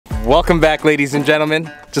Welcome back, ladies and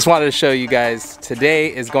gentlemen. Just wanted to show you guys,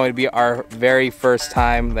 today is going to be our very first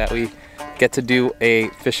time that we get to do a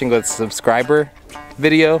fishing with subscriber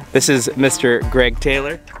video. This is Mr. Greg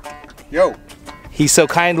Taylor. Yo. He so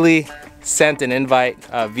kindly sent an invite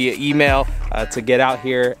via email to get out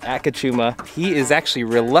here at Kachuma. He is actually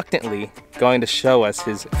reluctantly going to show us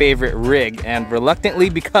his favorite rig, and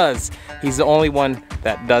reluctantly because he's the only one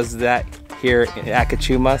that does that here at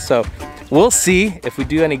Kachuma. So we'll see if we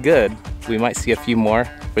do any good. We might see a few more,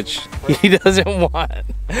 which he doesn't want.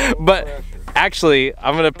 But actually,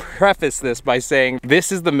 I'm gonna preface this by saying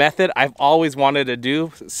this is the method I've always wanted to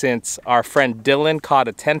do since our friend Dylan caught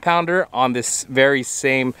a 10-pounder on this very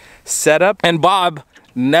same setup, and Bob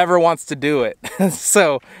never wants to do it.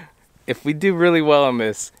 So if we do really well on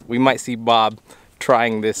this, we might see Bob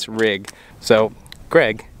trying this rig. So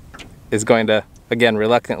Greg is going to, again,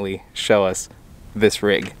 reluctantly show us this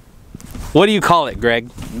rig. What do you call it, Greg?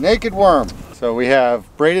 Naked worm. So we have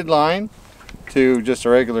braided line to just a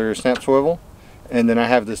regular snap swivel, and then I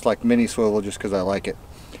have this like mini swivel just because I like it.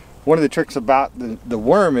 One of the tricks about the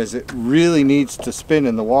worm is it really needs to spin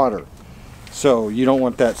in the water, so you don't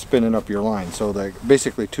want that spinning up your line. So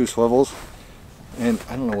basically 2 swivels, and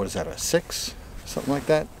I don't know, what is that, a 6, something like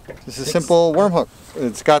that. This is a simple worm hook.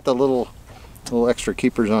 It's got the little extra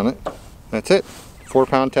keepers on it. That's it.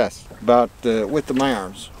 4-pound test, about the width of my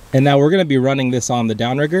arms. And now we're going to be running this on the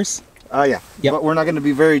downriggers? Yeah. Yep. But we're not going to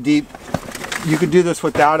be very deep. You could do this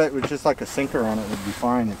without it with just like a sinker on it, would be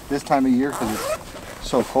fine at this time of year because it's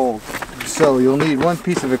so cold. So you'll need one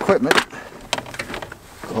piece of equipment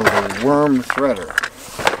called a worm threader.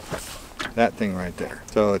 That thing right there.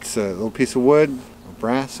 So it's a little piece of wood,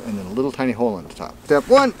 brass, and then a little tiny hole on the top. Step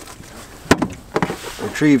 1,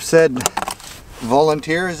 retrieve said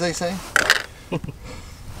volunteer, as they say.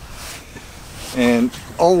 And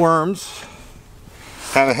all worms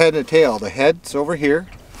have a head and a tail. The head's over here.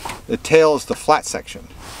 The tail is the flat section.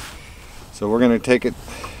 So we're going to take it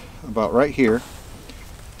about right here,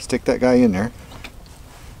 stick that guy in there,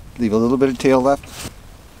 leave a little bit of tail left,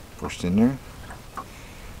 pushed in there.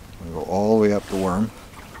 We'll go all the way up the worm.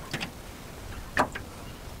 So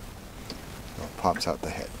it pops out the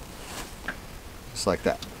head. Just like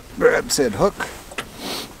that. Grab said hook.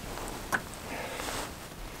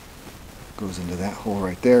 Goes into that hole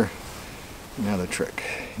right there. Now the trick.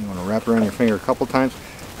 You want to wrap around your finger a couple times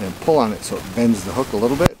and pull on it so it bends the hook a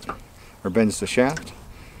little bit, or bends the shaft,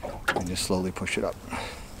 and just slowly push it up.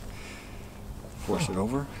 Force it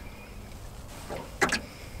over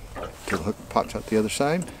till the hook pops out the other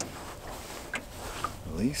side.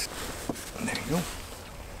 Release. And there you go.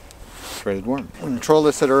 Threaded worm. We're going to control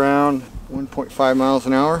this at around 1.5 miles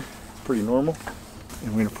an hour. Pretty normal. And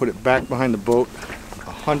we're going to put it back behind the boat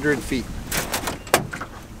 100 feet.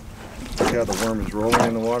 See how the worm is rolling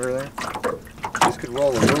in the water there? This could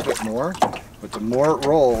roll a little bit more, but the more it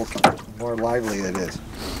rolls, the more lively it is.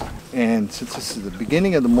 And since this is the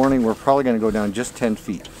beginning of the morning, we're probably going to go down just 10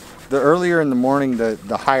 feet. The earlier in the morning,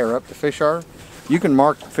 the higher up the fish are. You can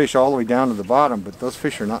mark the fish all the way down to the bottom, but those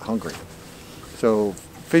fish are not hungry. So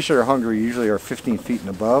fish that are hungry usually are 15 feet and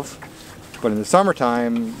above. But in the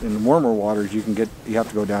summertime, in the warmer waters, you have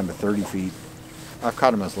to go down to 30 feet. I've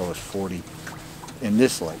caught them as low as 40 in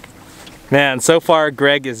this lake. Man, so far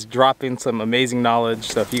Greg is dropping some amazing knowledge.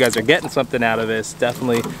 So if you guys are getting something out of this,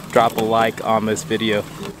 definitely drop a like on this video.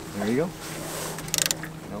 There you go.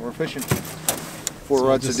 Now we're fishing. 4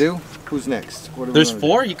 rods to do. Who's next? There's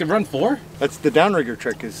 4? You can run 4? That's the downrigger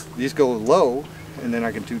trick, is these go low and then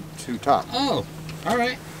I can do 2 top. Oh, all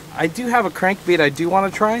right. I do have a crankbait I do want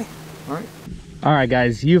to try. All right. All right,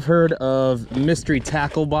 guys, you've heard of Mystery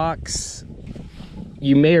Tackle Box.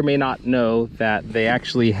 You may or may not know that they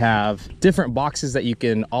actually have different boxes that you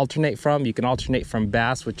can alternate from. You can alternate from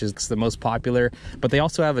bass, which is the most popular, but they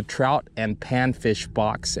also have a trout and panfish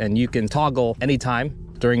box, and you can toggle anytime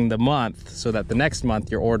during the month so that the next month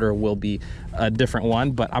your order will be a different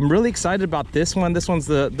one. But I'm really excited about this one. This one's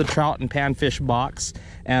the trout and panfish box,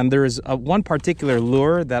 and there's one particular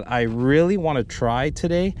lure that I really want to try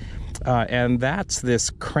today, and that's this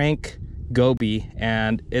crank goby,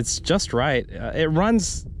 and it's just right. It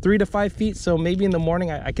runs 3 to 5 feet, so maybe in the morning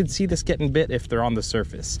I could see this getting bit if they're on the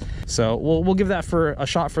surface. So we'll give that for a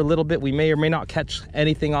shot for a little bit. We may or may not catch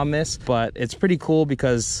anything on this, but it's pretty cool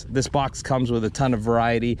because this box comes with a ton of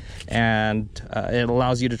variety, and it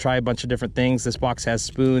allows you to try a bunch of different things. This box has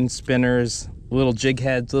spoons, spinners, little jig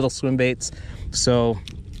heads, little swim baits, so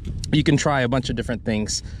you can try a bunch of different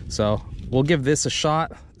things. So we'll give this a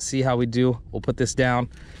shot, see how we do. We'll put this down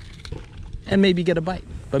and maybe get a bite,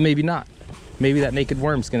 but maybe not. Maybe that naked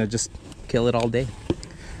worm's gonna just kill it all day.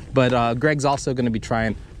 But Greg's also gonna be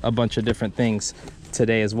trying a bunch of different things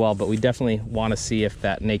today as well, but we definitely want to see if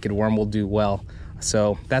that naked worm will do well.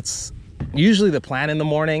 So that's usually the plan in the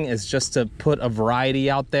morning, is just to put a variety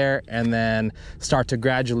out there and then start to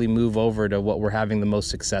gradually move over to what we're having the most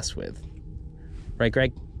success with. Right,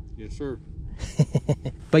 Greg? Yes, sir.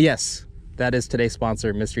 But yes, that is today's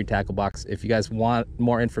sponsor, Mystery Tackle Box. If you guys want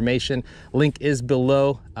more information, link is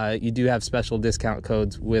below. You do have special discount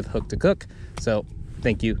codes with Hook to Cook. So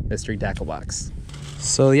thank you, Mystery Tackle Box.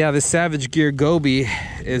 So yeah, this Savage Gear Goby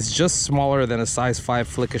is just smaller than a size 5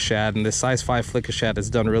 Flicka Shad, and this size 5 Flicka Shad has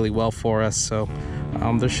done really well for us. So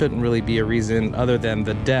there shouldn't really be a reason other than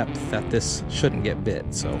the depth that this shouldn't get bit.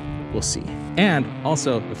 So we'll see. And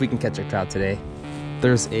also, if we can catch a trout today,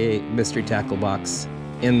 there's a Mystery Tackle Box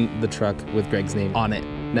in the truck with Greg's name on it.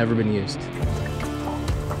 Never been used.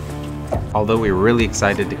 Although we were really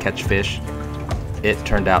excited to catch fish, it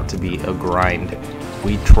turned out to be a grind.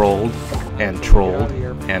 We trolled and trolled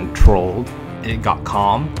and trolled. It got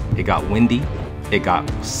calm, it got windy, it got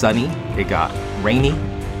sunny, it got rainy.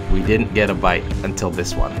 We didn't get a bite until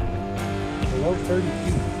this one. Below 30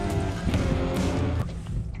 feet.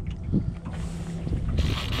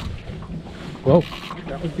 Whoa,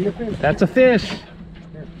 That would be a fish. that's a fish.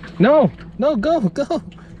 No, no, go.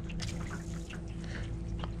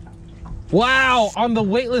 Wow, on the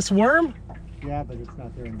weightless worm? Yeah, but it's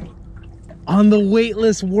not there anymore. On the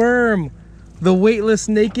weightless worm, the weightless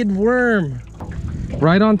naked worm,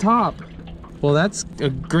 right on top. Well, that's a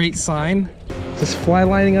great sign. Just fly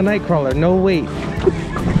lining a nightcrawler, no weight.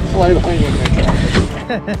 Fly lining a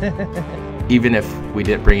nightcrawler. Even if we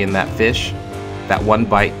didn't bring in that fish, that one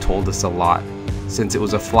bite told us a lot. Since it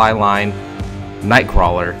was a fly line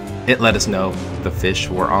nightcrawler, it let us know the fish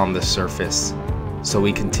were on the surface. So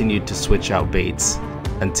we continued to switch out baits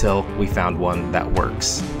until we found one that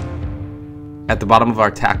works. At the bottom of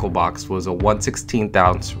our tackle box was a 1/16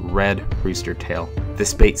 ounce red rooster tail.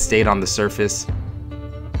 This bait stayed on the surface,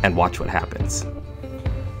 and watch what happens.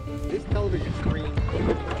 This television screen,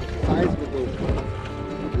 the size of it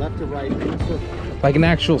goes left to right in a circle. Like an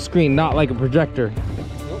actual screen, not like a projector.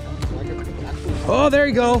 Nope, like an actual. Oh, there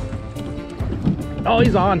you go. Oh,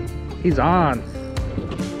 he's on. He's on.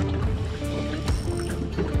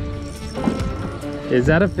 Is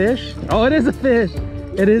that a fish? Oh, it is a fish.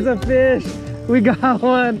 It is a fish. We got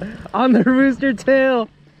one on the rooster tail.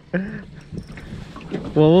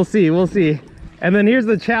 Well, we'll see. We'll see. And then here's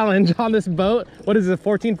the challenge on this boat. What is it,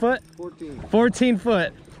 14 foot? 14. 14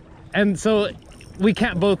 foot. And so we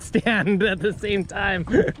can't both stand at the same time.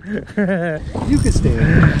 You can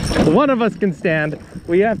stand. One of us can stand.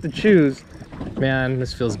 We have to choose. Man,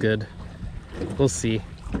 this feels good. We'll see.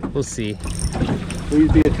 We'll see.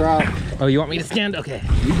 Please be a trout. Oh, you want me to stand? Okay.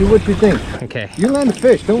 You do what you think. Okay. You land the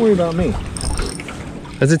fish. Don't worry about me.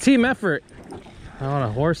 It's a team effort. I want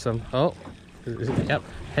to horse him. Oh, yep.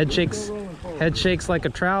 Head shakes like a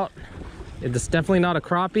trout. It's definitely not a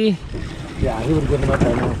crappie. Yeah, he would have given up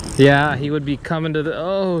by now. Yeah, he would be coming to the,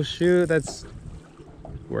 oh shoot, that's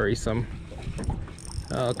worrisome.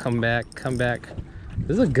 Oh, come back, come back.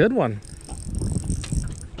 This is a good one.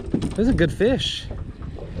 This is a good fish.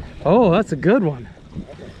 Oh, that's a good one.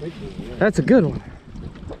 That's a good one.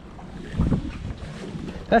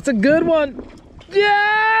 That's a good one.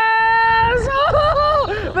 Yes!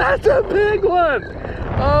 Oh, that's a big one.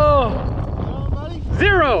 Oh,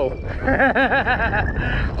 0.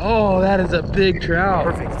 Oh, that is a big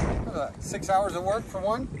trout. Perfect. 6 hours of work for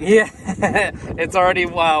one? Yeah, it's already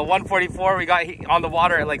 1:44. We got on the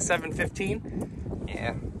water at like 7:15.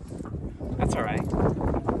 Yeah, that's all right. Full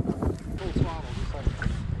throttle, just like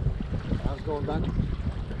I was going back.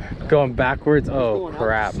 Going backwards? Oh, Going out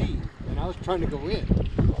crap. to sea, and I was trying to go in. And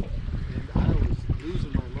I was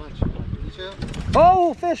losing my lunch. I'm like, reach out.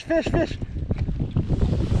 Oh, fish, fish, fish.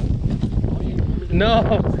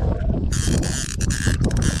 No.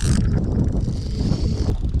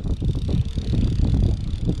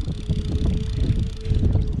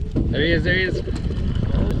 There he is, there he is.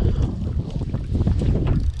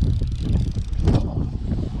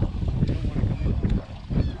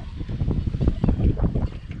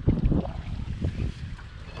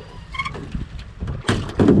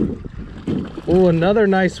 Oh, another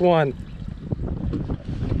nice one.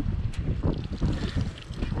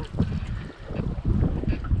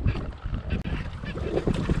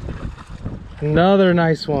 Another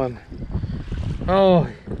nice one. Oh,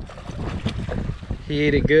 he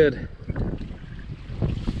ate it good.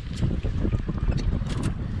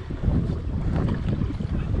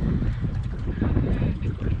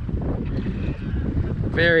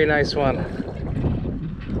 Very nice one.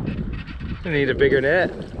 I need a bigger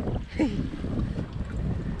net.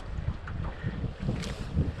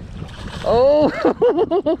 Oh,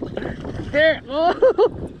 there.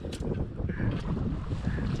 Oh.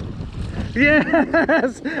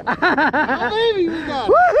 Yes. Oh, baby, we got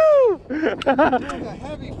it. Woohoo! That's a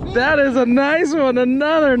heavy fish. That is a nice one.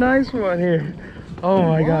 Another nice one here. Oh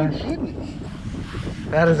my gosh. Goodness.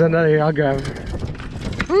 That is another. Here, I'll grab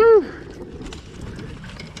it. Woo!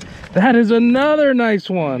 That is another nice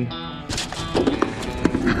one.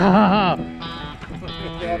 That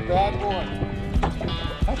bad boy.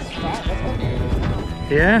 That's fat. That's gonna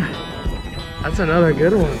be... Yeah, that's another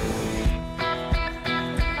good one.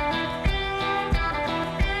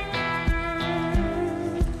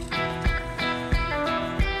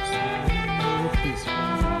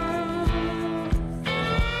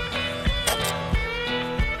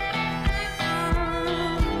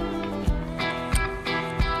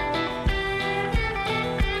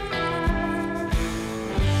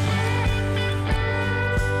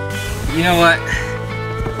 You know what?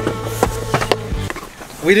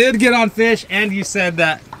 We did get on fish, and you said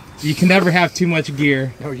that you can never have too much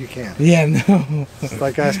gear. No, you can't. Yeah, no. It's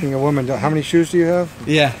like asking a woman, how many shoes do you have?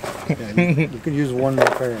 Yeah. Yeah, you can use one more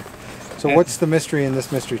pair. So what's the mystery in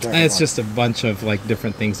this mystery tackle? It's just a bunch of like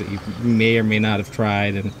different things that you may or may not have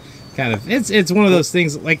tried, and kind of it's one of those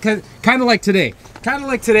things like kind of like today. Kind of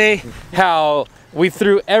like today, how we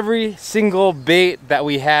threw every single bait that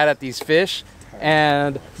we had at these fish.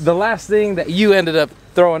 And the last thing that you ended up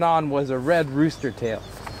throwing on was a red rooster tail.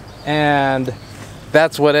 And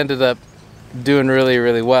that's what ended up doing really,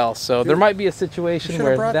 really well. So there might be a situation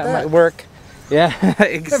where that might work. Yeah,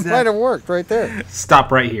 exactly. That might have worked right there.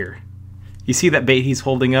 Stop right here. You see that bait he's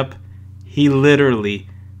holding up? He literally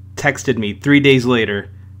texted me 3 days later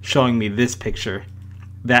showing me this picture.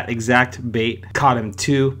 That exact bait caught him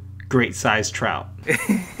 2 great sized trout.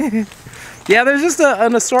 Yeah, there's just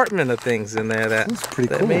an assortment of things in there that,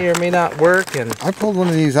 cool. May or may not work. And I pulled one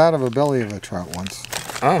of these out of a belly of a trout once.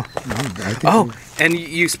 Oh, and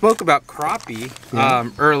you spoke about crappie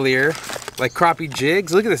earlier, like crappie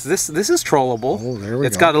jigs. Look at this. This is trollable. Oh, there we go.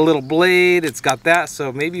 It's got a little blade. It's got that.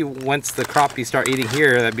 So maybe once the crappie start eating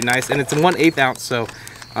here, that'd be nice. And it's in 1/8 ounce, so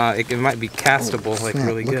it might be castable, like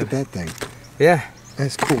really good. Look at that thing. Yeah.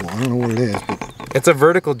 That's cool. I don't know what it is, but it's a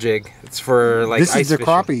vertical jig. It's for like this ice is the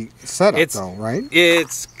fishing. crappie setup, though, right?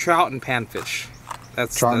 It's trout and panfish.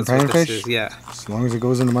 That's trout and what this panfish. is, yeah. As long as it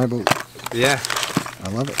goes into my boat. Yeah. I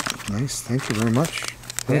love it. Nice. Thank you very much.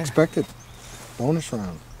 Unexpected bonus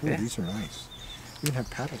round. Ooh, these are nice. You can have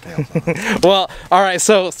paddle tails on them. Well, all right.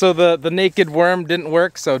 So the naked worm didn't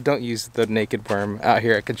work. So don't use the naked worm out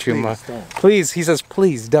here at Kachuma. Please don't. Please, he says,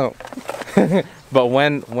 please don't. But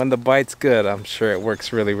when the bite's good, I'm sure it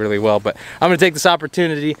works really, really well. But I'm gonna take this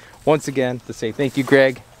opportunity once again to say thank you,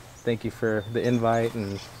 Greg. Thank you for the invite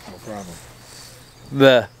and no problem.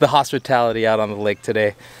 The hospitality out on the lake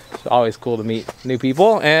today. It's always cool to meet new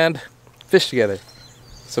people and fish together.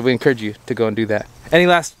 So we encourage you to go and do that. Any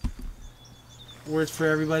last words for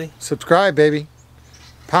everybody? Subscribe, baby.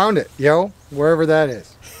 Pound it, yo, wherever that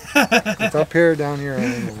is. It's up here, down here, I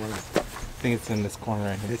don't know where. I think it's in this corner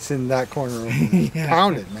right here. It's in that corner over there.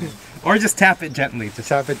 Pound it, man. Or just tap it gently. Just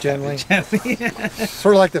tap it gently. Gently.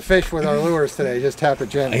 Sort of like the fish with our lures today. Just tap it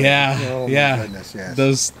gently. Yeah. Oh, yeah. My goodness, yes.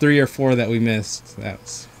 Those 3 or 4 that we missed.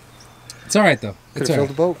 It's all right though. Could have filled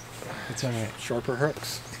the boat. It's all right. Sharper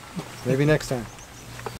hooks. Maybe next time.